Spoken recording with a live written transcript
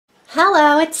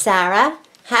Hello, it's Sarah.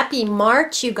 Happy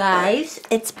March, you guys.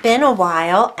 It's been a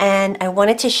while and I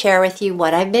wanted to share with you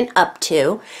what I've been up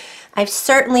to. I've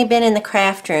certainly been in the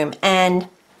craft room, and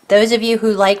those of you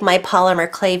who like my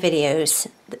polymer clay videos,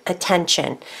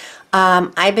 attention.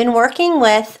 I've been working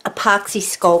with Apoxy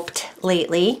Sculpt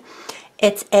lately.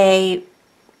 It's a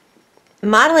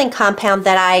modeling compound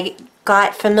that I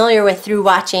got familiar with through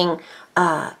watching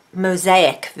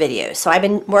mosaic videos. So I've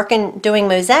been doing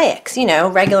mosaics, you know,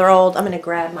 regular old. I want to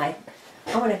grab my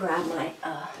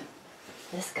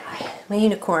this guy, my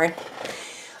unicorn.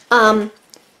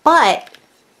 But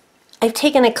I've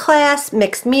taken a class,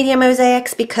 mixed media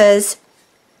mosaics, because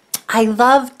I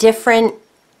love different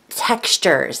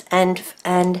textures and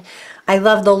I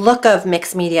love the look of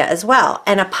mixed media as well.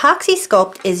 And Apoxy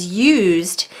Sculpt is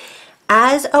used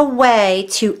as a way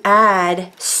to add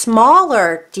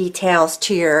smaller details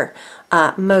to your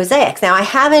mosaics. Now, I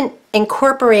haven't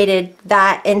incorporated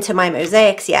that into my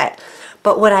mosaics yet,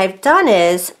 but what I've done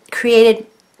is created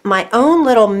my own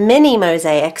little mini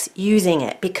mosaics using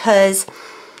it, because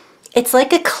it's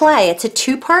like a clay. It's a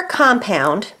two-part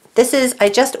compound. I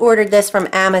just ordered this from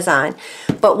Amazon,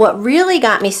 but what really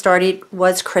got me started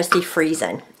was Christy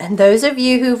Friesen. And those of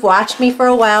you who've watched me for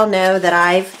a while know that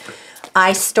I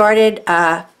started,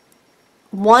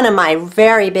 one of my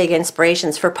very big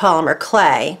inspirations for polymer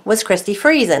clay was Christy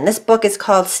Friesen. This book is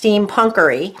called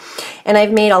Steampunkery, and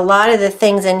I've made a lot of the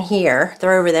things in here.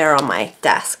 They're over there on my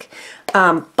desk.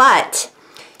 But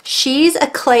she's a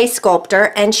clay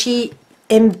sculptor, and she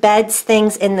embeds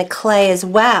things in the clay as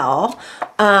well.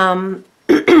 I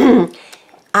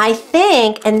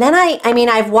think, and then I mean,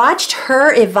 I've watched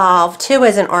her evolve too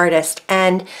as an artist,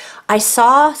 and I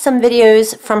saw some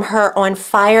videos from her on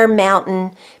Fire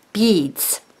Mountain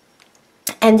beads,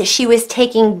 and she was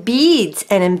taking beads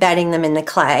and embedding them in the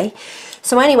clay.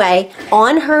 So anyway,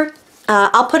 on her,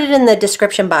 I'll put it in the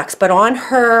description box, but on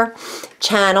her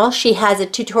channel, she has a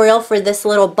tutorial for this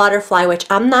little butterfly, which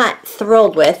I'm not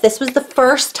thrilled with. This was the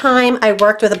first time I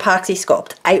worked with Apoxy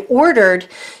Sculpt. I ordered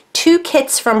 2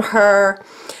 kits from her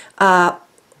her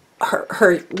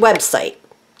website.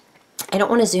 I don't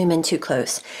want to zoom in too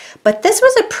close, but this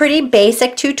was a pretty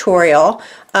basic tutorial.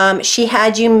 She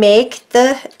had you make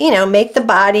the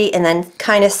body and then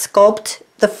kind of sculpt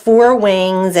the 4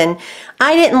 wings, and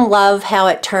I didn't love how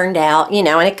it turned out, you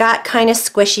know, and it got kind of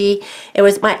squishy.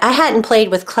 I hadn't played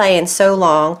with clay in so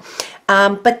long,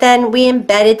 but then we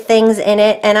embedded things in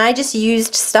it, and I just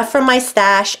used stuff from my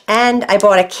stash, and I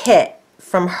bought a kit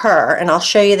from her, and I'll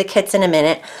show you the kits in a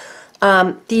minute.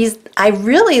 These I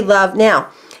really love. Now,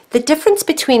 the difference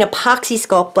between Apoxy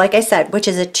Sculpt, like I said, which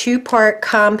is a 2-part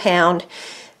compound,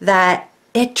 that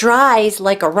it dries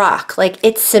like a rock, like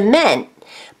it's cement,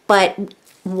 but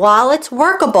while it's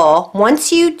workable,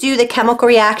 once you do the chemical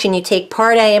reaction, you take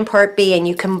part A and part B and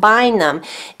you combine them,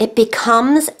 it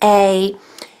becomes a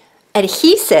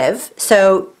adhesive,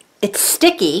 so it's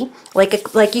sticky,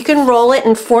 like you can roll it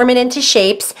and form it into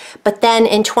shapes, but then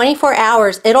in 24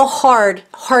 hours it'll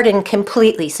harden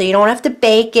completely, so you don't have to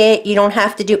bake it, you don't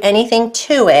have to do anything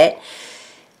to it,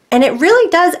 and it really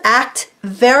does act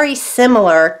very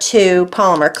similar to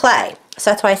polymer clay. So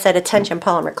that's why I said attention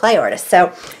polymer clay artists.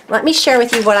 So let me share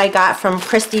with you what I got from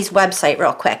Christy's website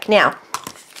real quick. Now,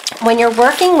 when you're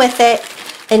working with it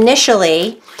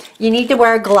initially, you need to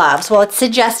wear gloves. Well, it's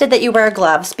suggested that you wear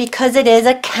gloves because it is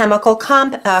a chemical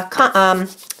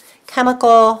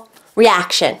chemical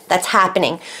reaction that's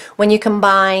happening when you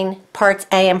combine parts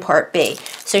A and part B.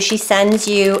 So she sends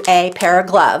you a pair of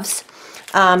gloves.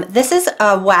 This is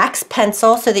a wax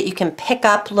pencil so that you can pick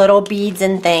up little beads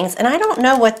and things. And I don't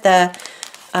know what the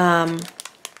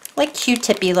like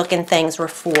Q-tippy looking things were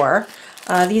for.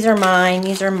 These are mine.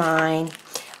 These are mine.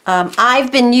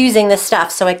 I've been using this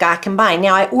stuff, so it got combined.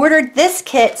 Now, I ordered this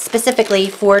kit specifically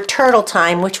for Turtle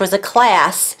Time, which was a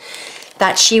class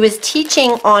that she was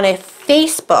teaching on a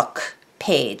Facebook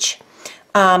page.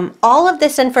 All of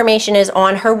this information is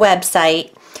on her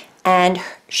website, and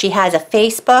she has a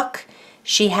Facebook,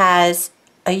 she has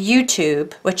a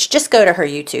YouTube, which just go to her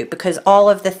YouTube, because all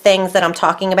of the things that I'm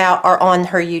talking about are on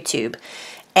her YouTube.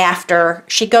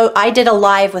 I did a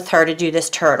live with her to do this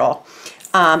turtle.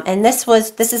 And this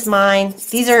is mine.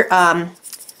 These are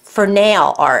for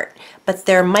nail art, but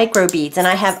they're micro beads, and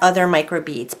I have other micro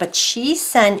beads. But she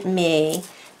sent me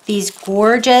these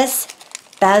gorgeous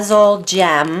bezel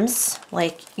gems,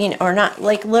 like, you know, or not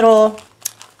like little,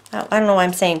 I don't know why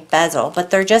I'm saying bezel, but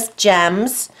they're just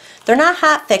gems. They're not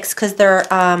hot fixed because they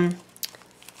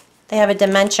have a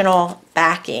dimensional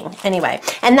backing. Anyway,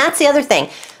 and that's the other thing.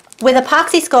 With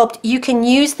Apoxy Sculpt, you can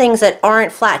use things that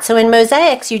aren't flat. So in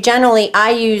mosaics, I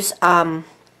use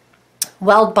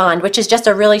Weld Bond, which is just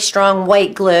a really strong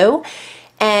white glue.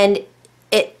 And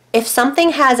if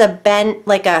something has a bent,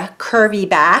 like a curvy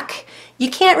back, you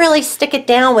can't really stick it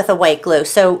down with a white glue.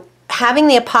 So having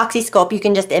the Apoxy Sculpt, you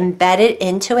can just embed it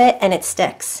into it and it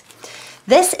sticks.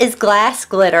 This is glass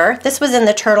glitter. This was in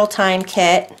the Turtle Time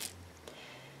kit.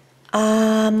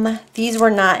 These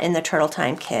were not in the Turtle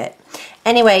Time kit.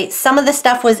 Anyway, some of the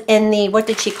stuff was in the, what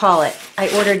did she call it? I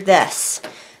ordered this.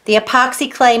 The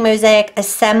Epoxy Clay Mosaic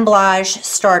Assemblage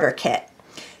Starter Kit.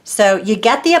 So you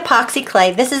get the epoxy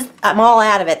clay. This is, I'm all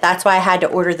out of it. That's why I had to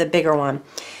order the bigger one.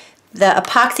 The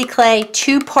epoxy clay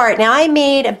 2-part. Now I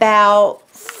made about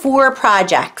 4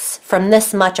 projects from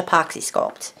this much Epoxy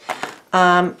Sculpt.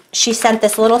 She sent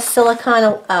this little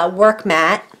silicone work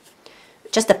mat,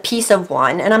 just a piece of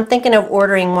one, and I'm thinking of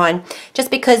ordering one just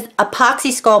because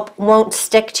Epoxy Sculpt won't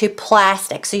stick to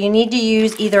plastic. So you need to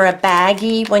use either a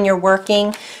baggie when you're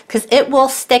working because it will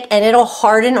stick and it'll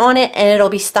harden on it and it'll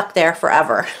be stuck there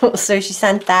forever. So she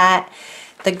sent that.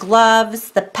 The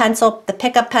gloves, the pencil, the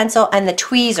pickup pencil, and the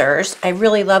tweezers. I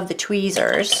really love the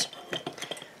tweezers.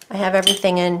 I have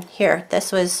everything in here.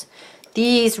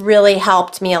 These really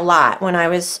helped me a lot when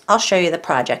I'll show you the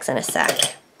projects in a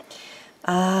sec.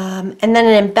 And then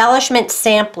an embellishment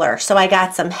sampler. So I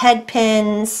got some head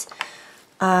pins,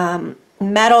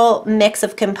 metal mix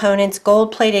of components,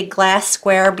 gold-plated glass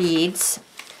square beads.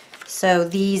 So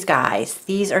these guys,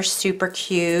 these are super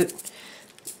cute.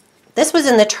 This was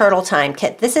in the Turtle Time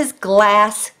kit. This is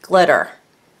glass glitter,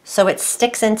 so it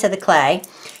sticks into the clay.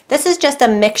 This is just a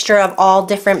mixture of all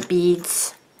different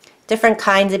beads, different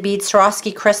kinds of beads,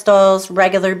 Swarovski crystals,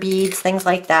 regular beads, things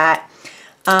like that.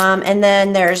 And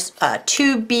then there's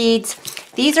 2 beads.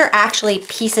 These are actually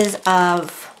pieces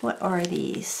of, what are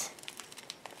these?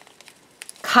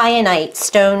 Kyanite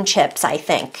stone chips, I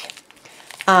think.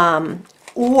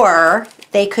 Or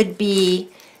they could be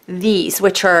these,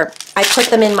 which are, I put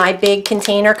them in my big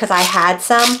container because I had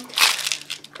some.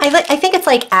 I think it's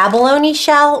like abalone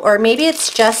shell, or maybe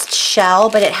it's just shell,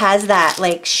 but it has that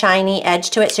like shiny edge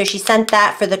to it. So she sent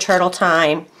that for the Turtle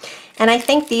Time. And I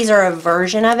think these are a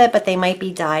version of it, but they might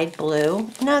be dyed blue.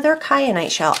 No, they're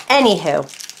kyanite shell. Anywho,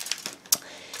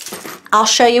 I'll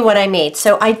show you what I made.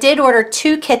 So I did order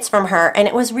 2 kits from her, and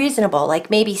it was reasonable, like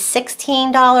maybe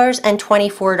 $16 and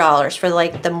 $24 for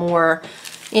like the more,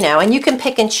 you know, and you can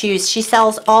pick and choose. She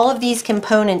sells all of these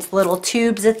components, little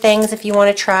tubes of things if you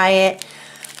want to try it.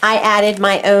 I added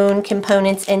my own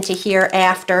components into here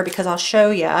after because I'll show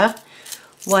you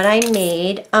what I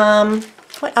made.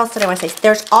 What else did I want to say?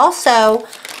 There's also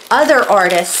other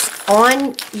artists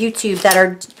on YouTube that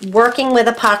are working with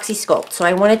Epoxy Sculpt. So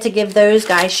I wanted to give those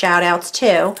guys shout outs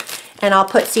too. And I'll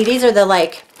put, see, these are the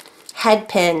like head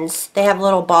pins. They have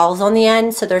little balls on the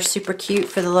end, so they're super cute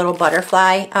for the little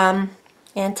butterfly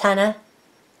antenna.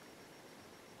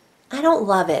 I don't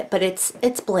love it, but it's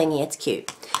blingy, it's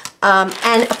cute.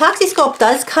 And Epoxy Sculpt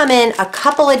does come in a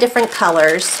couple of different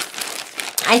colors.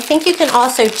 I think you can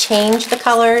also change the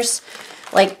colors,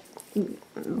 like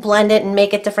blend it and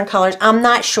make it different colors. I'm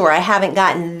not sure. I haven't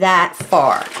gotten that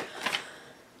far.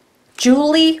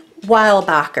 Julie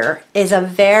Weilbacher is a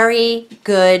very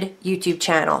good YouTube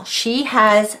channel. She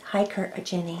has, hi Kurt,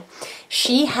 Jenny.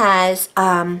 She has,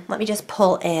 let me just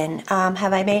pull in,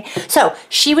 have I made, so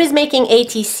she was making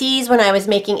ATCs when I was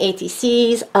making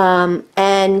ATCs,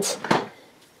 and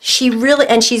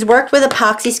she's worked with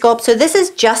Epoxy Sculpt. So this is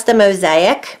just a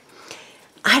mosaic.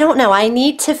 I don't know, I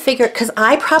need to figure, because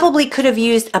I probably could have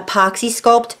used Epoxy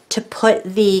Sculpt to put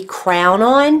the crown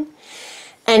on,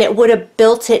 and it would have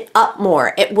built it up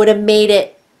more. It would have made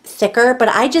it thicker, but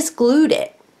I just glued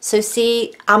it. So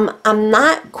see, I'm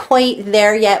not quite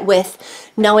there yet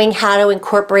with knowing how to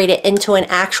incorporate it into an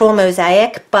actual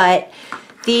mosaic, but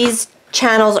these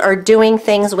channels are doing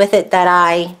things with it that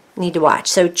I need to watch.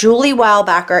 So Julie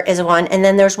Weilbacher is one, and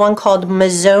then there's one called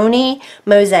Mazzoni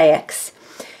Mosaics.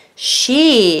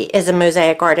 She is a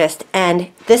mosaic artist, and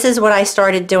this is what I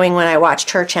started doing when I watched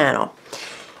her channel.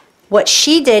 What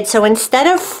she did, so instead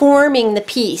of forming the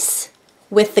piece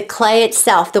with the clay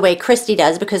itself the way Christy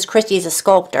does, because Christy is a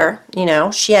sculptor, you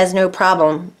know, she has no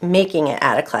problem making it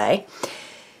out of clay.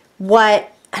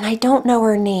 And I don't know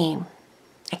her name.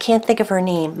 I can't think of her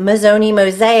name. Mazzoni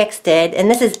Mosaics did, and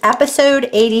this is episode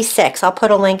 86. I'll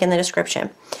put a link in the description.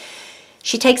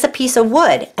 She takes a piece of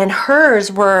wood, and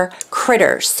hers were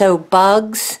critters, so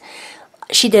bugs.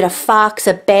 She did a fox,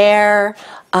 a bear,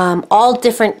 all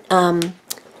different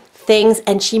things,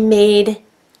 and she made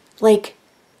like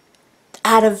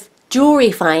out of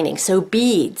jewelry findings, so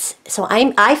beads. So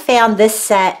I found this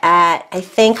set at, I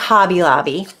think, Hobby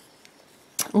Lobby.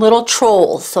 Little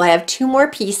trolls. So I have 2 more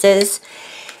pieces,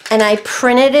 and I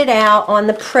printed it out on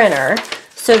the printer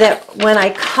so that when I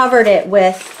covered it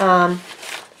with, where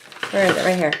is it?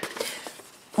 Right here.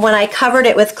 When I covered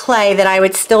it with clay, that I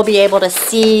would still be able to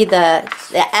see the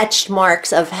etched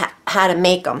marks of how to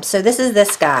make them. So this is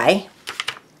this guy.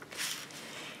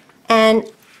 And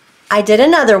I did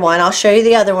another one. I'll show you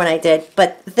the other one I did.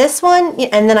 But this one,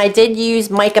 and then I did use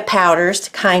mica powders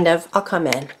to kind of, I'll come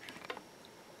in.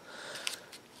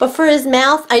 But for his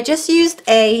mouth, I just used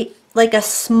like a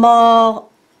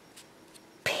small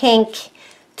pink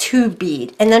tube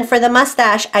bead. And then for the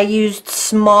mustache, I used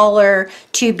smaller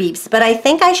tube beads. But I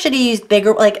think I should have used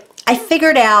bigger, like I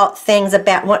figured out things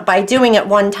about what by doing it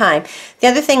one time. The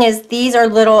other thing is these are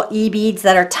little e-beads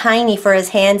that are tiny for his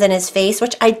hands and his face,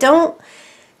 which I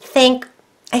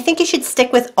think you should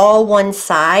stick with all one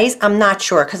size. I'm not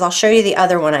sure because I'll show you the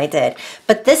other one I did.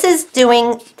 But this is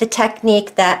doing the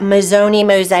technique that Mazzoni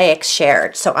Mosaics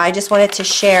shared. So I just wanted to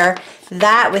share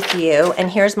that with you. And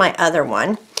here's my other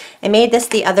one. I made this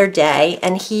the other day,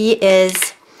 and he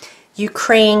is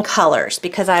Ukraine colors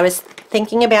because I was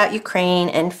thinking about Ukraine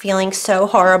and feeling so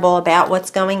horrible about what's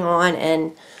going on,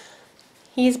 and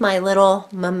he's my little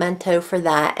memento for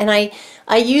that. And I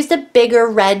used a bigger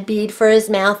red bead for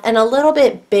his mouth and a little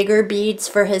bit bigger beads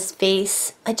for his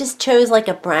face. I just chose like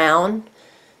a brown,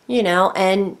 you know,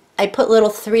 and I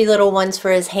put three little ones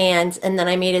for his hands, and then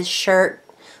I made his shirt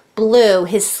blue.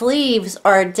 His sleeves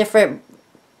are a different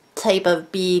type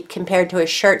of bead compared to his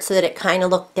shirt so that it kind of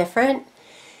looked different.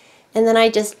 And then I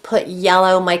just put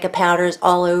yellow mica powders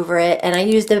all over it, and I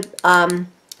used a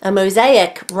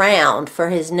mosaic round for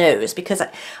his nose because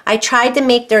I tried to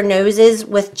make their noses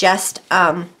with just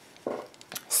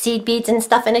seed beads and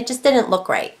stuff, and it just didn't look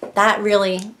right. That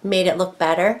really made it look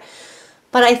better.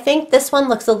 But I think this one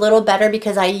looks a little better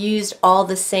because I used all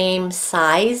the same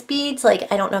size beads. Like,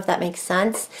 I don't know if that makes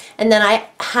sense. And then I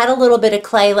had a little bit of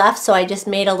clay left, so I just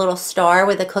made a little star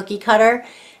with a cookie cutter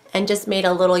and just made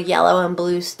a little yellow and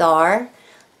blue star.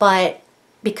 But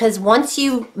because once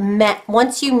you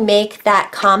make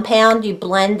that compound, you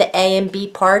blend the A and B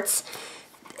parts,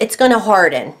 it's going to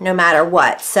harden no matter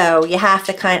what. So you have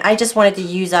to I just wanted to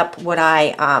use up what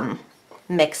I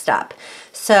mixed up.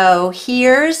 So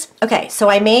here's, okay, so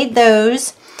I made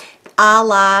those a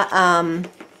la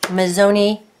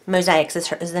Mazzoni Mosaics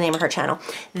is the name of her channel.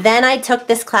 Then I took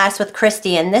this class with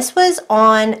Christy, and this was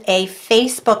on a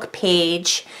Facebook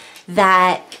page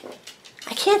that,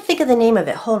 I can't think of the name of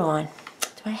it. Hold on.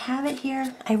 Do I have it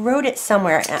here? I wrote it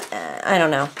somewhere. I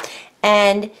don't know.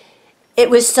 And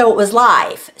it was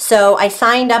live. So I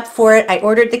signed up for it. I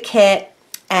ordered the kit,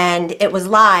 and it was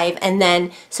live. And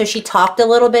then, so she talked a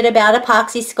little bit about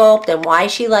Apoxy Sculpt and why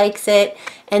she likes it.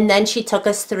 And then she took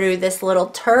us through this little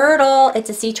turtle. It's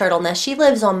a sea turtle. Now, she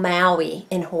lives on Maui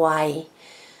in Hawaii,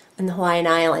 in the Hawaiian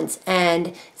Islands.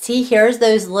 And see, here's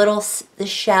those the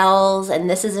shells, and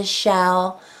this is a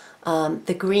shell.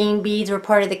 The green beads were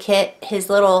part of the kit. His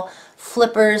little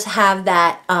flippers have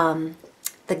that,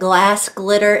 the glass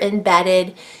glitter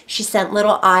embedded. She sent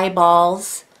little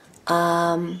eyeballs.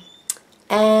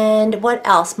 And what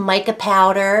else? Mica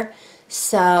powder.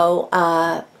 So,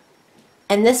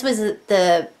 and this was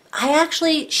I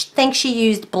actually think she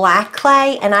used black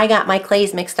clay, and I got my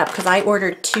clays mixed up because I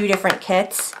ordered 2 different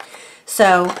kits.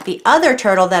 So the other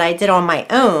turtle that I did on my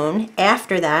own,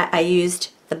 after that, I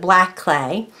used the black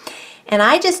clay. And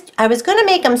I was going to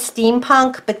make them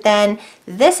steampunk, but then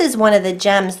this is one of the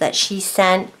gems that she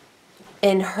sent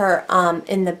in her,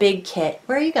 in the big kit.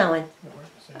 Where are you going?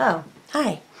 Oh,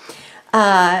 hi.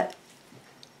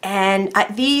 And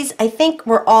these, I think,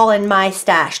 were all in my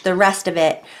stash. The rest of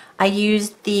it, I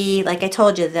used like I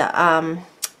told you, they're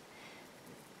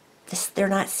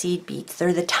not seed beads.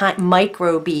 They're the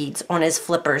micro beads on his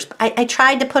flippers. I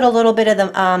tried to put a little bit of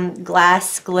the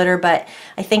glass glitter, but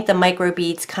I think the micro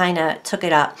beads kind of took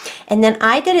it up. And then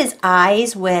I did his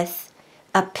eyes with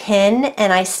a pin,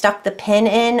 and I stuck the pin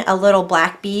in a little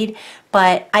black bead,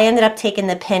 but I ended up taking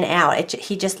the pin out.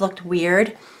 He just looked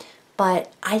weird.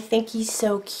 But I think he's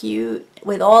so cute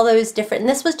with all those different, and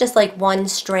this was just like one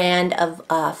strand of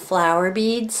flower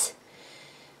beads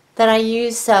that I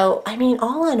used. So, I mean,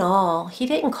 all in all, he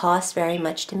didn't cost very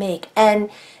much to make.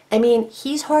 And, I mean,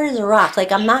 he's hard as a rock.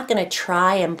 Like, I'm not going to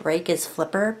try and break his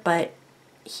flipper, but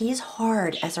he's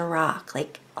hard as a rock,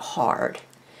 like hard.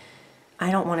 I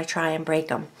don't want to try and break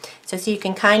them. So you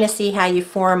can kind of see how you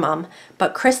form them.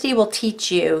 But Christy will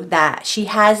teach you that. She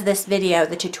has this video,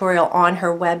 the tutorial, on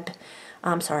her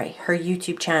her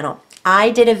YouTube channel.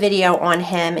 I did a video on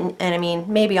him, and I mean,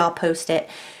 maybe I'll post it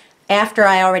after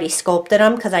I already sculpted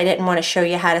them because I didn't want to show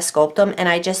you how to sculpt them, and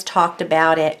I just talked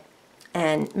about it,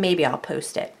 and maybe I'll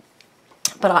post it.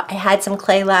 but I had some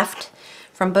clay left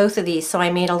from both of these, so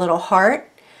I made a little heart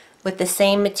with the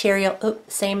same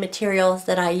materials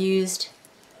that I used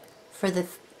for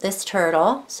this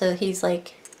turtle. So he's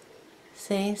like,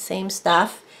 see, same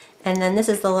stuff. And then this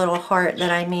is the little heart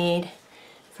that I made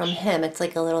from him. It's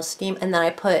like a little steam, and then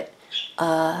I put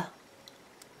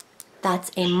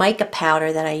that's a mica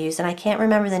powder that I use, and I can't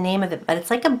remember the name of it, but it's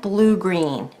like a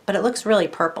blue-green, but it looks really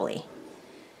purpley.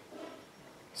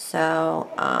 So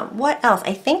what else?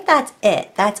 I think that's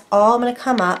it. That's all I'm going to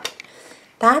come up.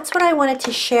 That's what I wanted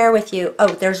to share with you.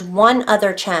 Oh, there's one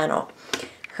other channel.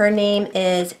 Her name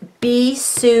is B.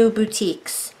 Sue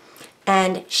Boutiques,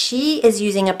 and she is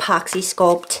using Apoxy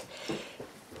Sculpt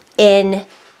in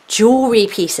jewelry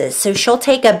pieces. So she'll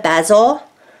take a bezel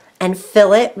and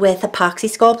fill it with Apoxy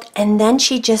Sculpt, and then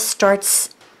she just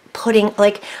starts putting,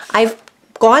 like, I've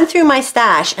gone through my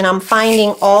stash and I'm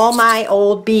finding all my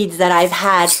old beads that I've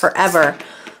had forever.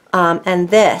 And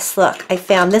this, look, I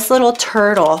found this little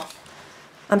turtle.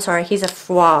 I'm sorry, he's a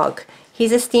frog.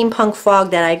 He's a steampunk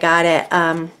frog that I got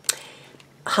at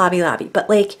Hobby Lobby. But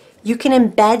like, you can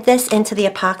embed this into the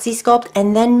Apoxy Sculpt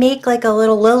and then make like a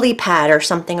little lily pad or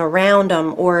something around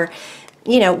them, or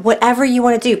you know, whatever you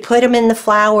want to do. Put them in the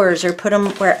flowers or put them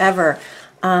wherever.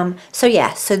 So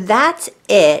yeah, so that's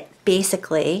it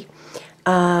basically.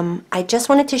 I just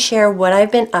wanted to share what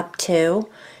I've been up to.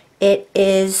 It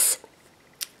is,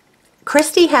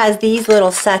 Christy has these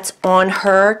little sets on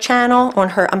her channel, on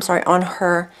her, I'm sorry, on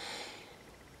her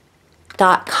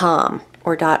 .com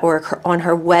or .org, on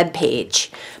her web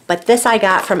page. But this I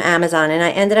got from Amazon, and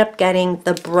I ended up getting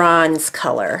the bronze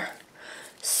color.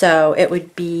 So it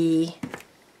would be,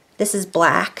 this is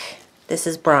black, this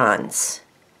is bronze.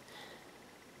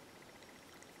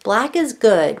 Black is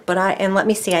good, but and let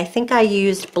me see, I think I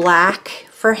used black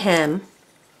for him.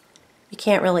 You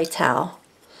can't really tell.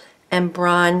 And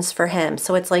bronze for him.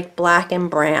 So it's like black and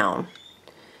brown.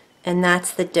 And that's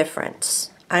the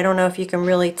difference. I don't know if you can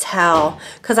really tell,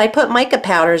 because I put mica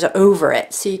powders over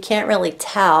it, so you can't really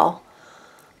tell.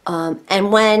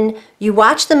 And when you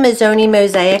watch the Mazzoni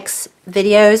Mosaics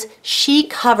videos, she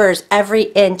covers every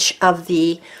inch of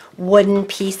the wooden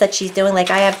piece that she's doing.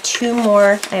 Like I have two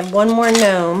more, I have one more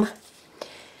gnome.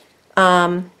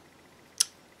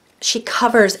 She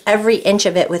covers every inch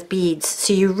of it with beads,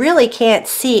 so you really can't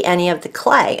see any of the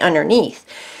clay underneath.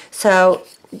 So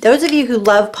those of you who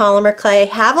love polymer clay,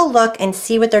 have a look and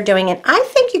see what they're doing. And I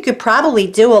think you could probably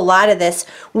do a lot of this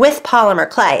with polymer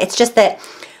clay. It's just that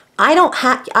I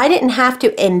didn't have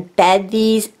to embed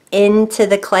these into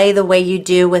the clay the way you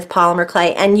do with polymer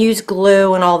clay and use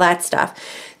glue and all that stuff.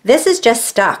 This is just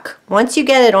stuck. Once you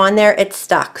get it on there, it's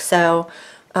stuck. So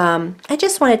I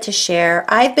just wanted to share.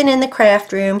 I've been in the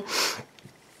craft room.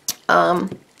 I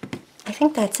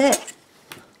think that's it.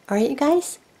 All right, you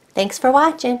guys. Thanks for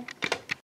watching.